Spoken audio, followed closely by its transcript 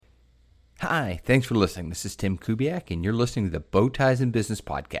Hi, thanks for listening. This is Tim Kubiak, and you're listening to the Bow Ties in Business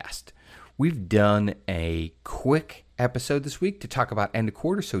podcast. We've done a quick episode this week to talk about end of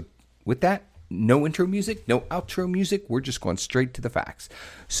quarter. So with that, no intro music, no outro music. We're just going straight to the facts.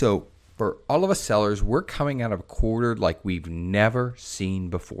 So for all of us sellers, we're coming out of a quarter like we've never seen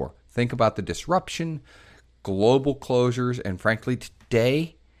before. Think about the disruption, global closures, and frankly,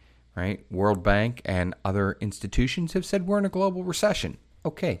 today, right, World Bank and other institutions have said we're in a global recession.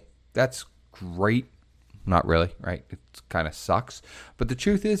 Okay, that's great. Not really, right? It kind of sucks. But the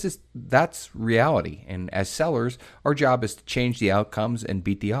truth is that's reality. And as sellers, our job is to change the outcomes and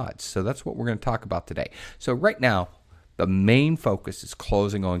beat the odds. So that's what we're going to talk about today. So right now, the main focus is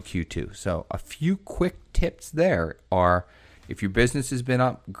closing on Q2. So a few quick tips there are, if your business has been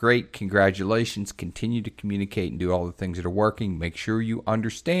up, great, congratulations. Continue to communicate and do all the things that are working. Make sure you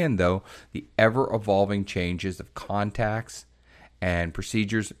understand, though, the ever-evolving changes of contacts and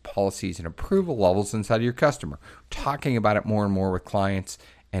procedures, policies, and approval levels inside of your customer. Talking about it more and more with clients,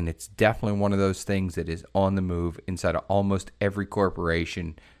 and it's definitely one of those things that is on the move inside of almost every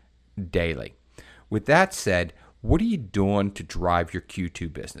corporation daily. With that said, what are you doing to drive your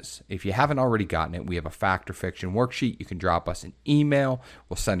Q2 business? If you haven't already gotten it, we have a fact or fiction worksheet. You can drop us an email.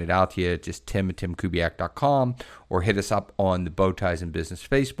 We'll send it out to you, just tim@timkubiak.com, or hit us up on the Bow Ties in Business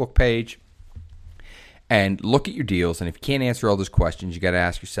Facebook page. And look at your deals, and if you can't answer all those questions, you got to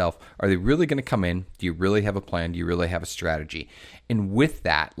ask yourself, are they really going to come in? Do you really have a plan? Do you really have a strategy? And with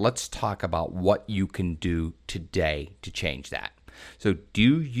that, let's talk about what you can do today to change that. So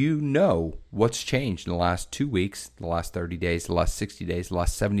do you know what's changed in the last 2 weeks, the last 30 days, the last 60 days, the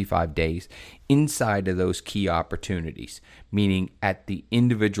last 75 days inside of those key opportunities, meaning at the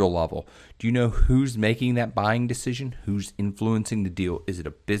individual level? Do you know who's making that buying decision? Who's influencing the deal? Is it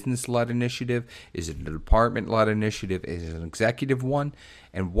a business-led initiative? Is it a department-led initiative? Is it an executive one?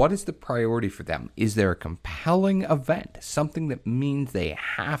 And what is the priority for them? Is there a compelling event, something that means they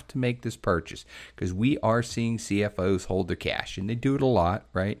have to make this purchase? Because we are seeing CFOs hold their cash, and they do it a lot,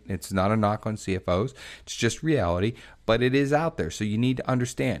 right? It's not a knock on CFOs. It's just reality, but it is out there. So you need to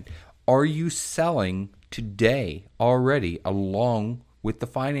understand, are you selling today already along with the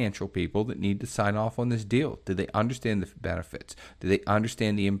financial people that need to sign off on this deal? Do they understand the benefits? Do they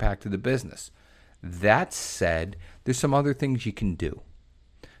understand the impact of the business? That said, there's some other things you can do.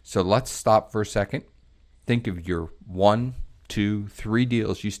 So let's stop for a second. Think of your 1, 2, 3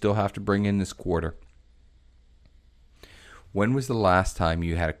 deals you still have to bring in this quarter. When was the last time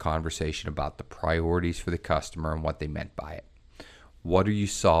you had a conversation about the priorities for the customer and what they meant by it? What are you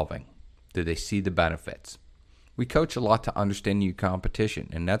solving? Do they see the benefits? We coach a lot to understand your competition,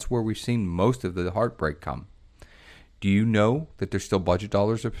 and that's where we've seen most of the heartbreak come. Do you know that there's still budget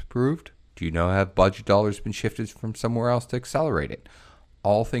dollars approved? Do you know have budget dollars been shifted from somewhere else to accelerate it?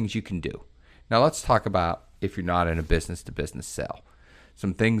 All things you can do. Now let's talk about if you're not in a business-to-business sale.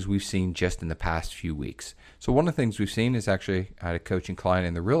 Some things we've seen just in the past few weeks. So one of the things we've seen is actually I had a coaching client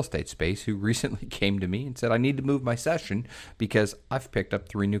in the real estate space who recently came to me and said, I need to move my session because I've picked up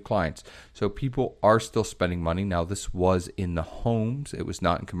 3 new clients. So people are still spending money. Now this was in the homes. It was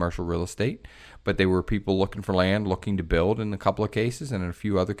not in commercial real estate, but they were people looking for land, looking to build in a couple of cases, and in a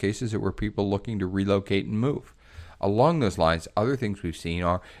few other cases it were people looking to relocate and move. Along those lines, other things we've seen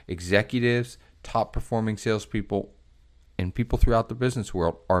are executives, top performing salespeople, and people throughout the business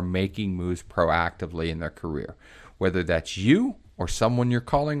world are making moves proactively in their career. Whether that's you or someone you're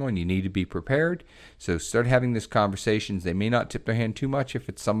calling on, you need to be prepared. So start having these conversations. They may not tip their hand too much if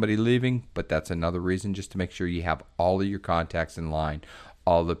it's somebody leaving, but that's another reason just to make sure you have all of your contacts in line,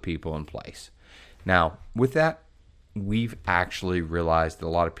 all the people in place. Now, with that, we've actually realized that a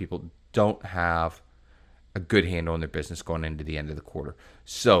lot of people don't have a good handle on their business going into the end of the quarter.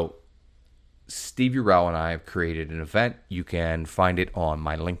 So Steve Urell and I have created an event. You can find it on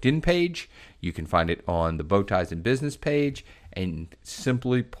my LinkedIn page. You can find it on the Bow Ties in Business page. And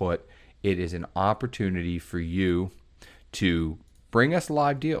simply put, it is an opportunity for you to bring us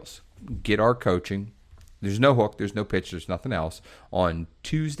live deals, get our coaching. There's no hook, there's no pitch, there's nothing else. On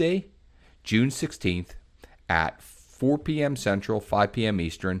Tuesday, June 16th at 4 p.m. Central, 5 p.m.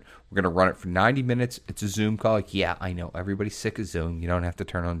 Eastern. We're going to run it for 90 minutes. It's a Zoom call. Yeah, I know. Everybody's sick of Zoom. You don't have to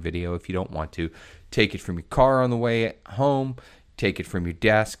turn on video if you don't want to. Take it from your car on the way home. Take it from your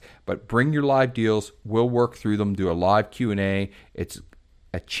desk. But bring your live deals. We'll work through them, do a live Q&A. It's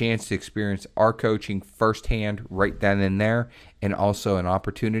a chance to experience our coaching firsthand right then and there, and also an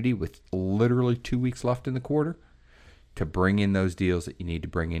opportunity with literally 2 weeks left in the quarter to bring in those deals that you need to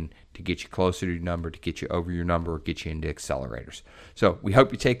bring in to get you closer to your number, to get you over your number, or get you into accelerators. So we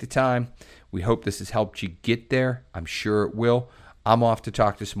hope you take the time. We hope this has helped you get there. I'm sure it will. I'm off to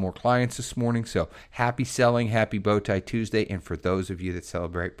talk to some more clients this morning. So happy selling, happy Bowtie Tuesday. And for those of you that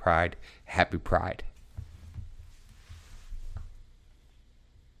celebrate Pride, happy Pride.